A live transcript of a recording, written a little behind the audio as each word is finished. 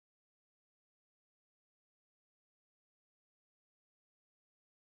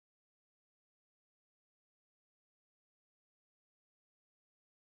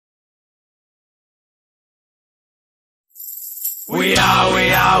We are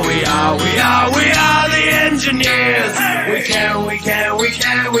the engineers. We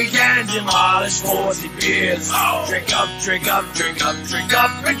can demolish 40 beers. Drink up, drink up, drink up, drink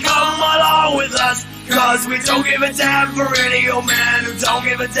up, and come along with us. Cause we don't give a damn for any old man who don't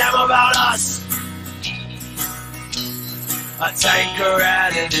give a damn about us. A tanker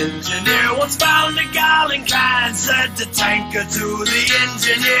and an engineer once found a gallon can. Said the tanker to the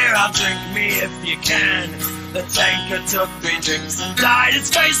engineer, I'll drink me if you can. The tanker took 3 drinks and died. His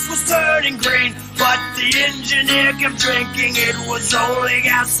face was turning green, but the engineer kept drinking. It was only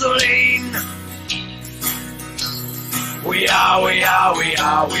gasoline. We are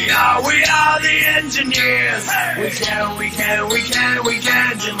the engineers. We can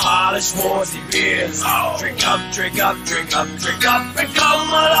demolish 40 beers. Drink up, drink up, drink up, drink up, and come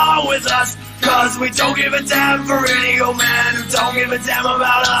along with us. Cause we don't give a damn for any old man who don't give a damn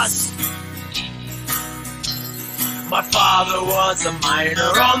about us. My father was a miner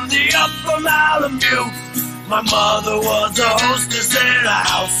on the upper Malamute. My mother was a hostess in a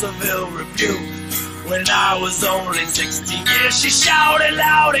house of ill repute. When I was only 16 years, she shouted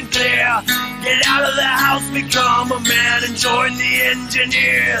loud and clear, get out of the house, become a man, and join the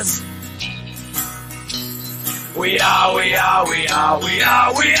engineers. We are the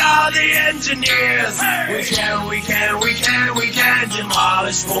engineers. We can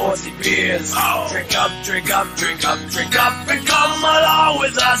demolish 40 beers. Drink up, drink up, drink up, drink up, and come along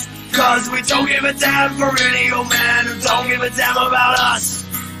with us. Cause we don't give a damn for any old man who don't give a damn about us.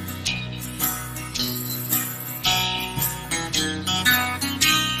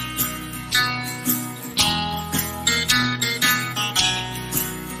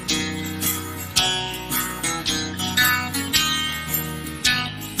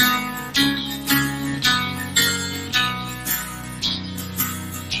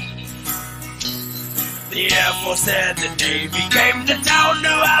 The Air Force and the Navy came to town to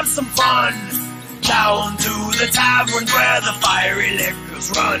have some fun. Down to the taverns where the fiery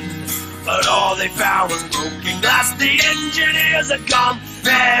liquors run. But all they found was broken glass. The engineers had come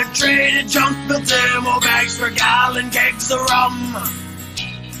and traded junk, built ammo bags for gallon kegs of rum.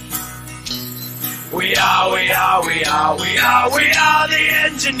 We are the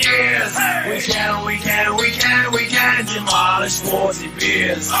engineers. We can demolish 40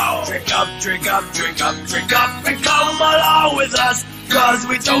 beers. Drink up, drink up, drink up, drink up, and come along with us. Cause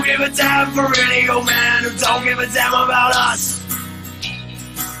we don't give a damn for any old man who don't give a damn about us.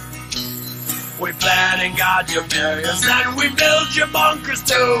 We plan and guard your barriers, and we build your bunkers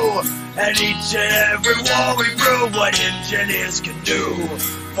too. And each and every war we prove what engineers can do.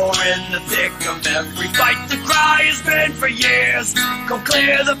 For in the thick of every fight, the cry has been for years, go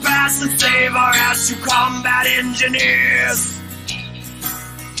clear the pass and save our ass, you combat engineers.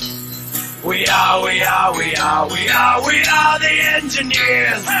 We are the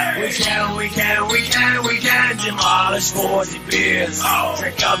engineers. We can demolish 40 beers.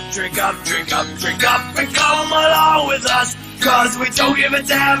 Drink up, drink up, drink up, drink up, and come along with us. Cause we don't give a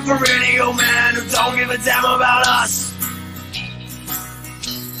damn for any old man who don't give a damn about us.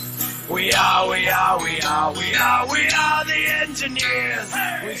 We are the engineers.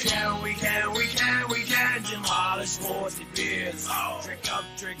 We can demolish 40 beers. Drink up,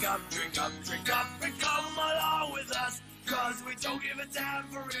 drink up, drink up, drink up, and come along with us. Cause we don't give a damn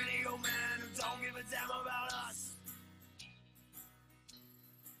for any old man who don't give a damn about us.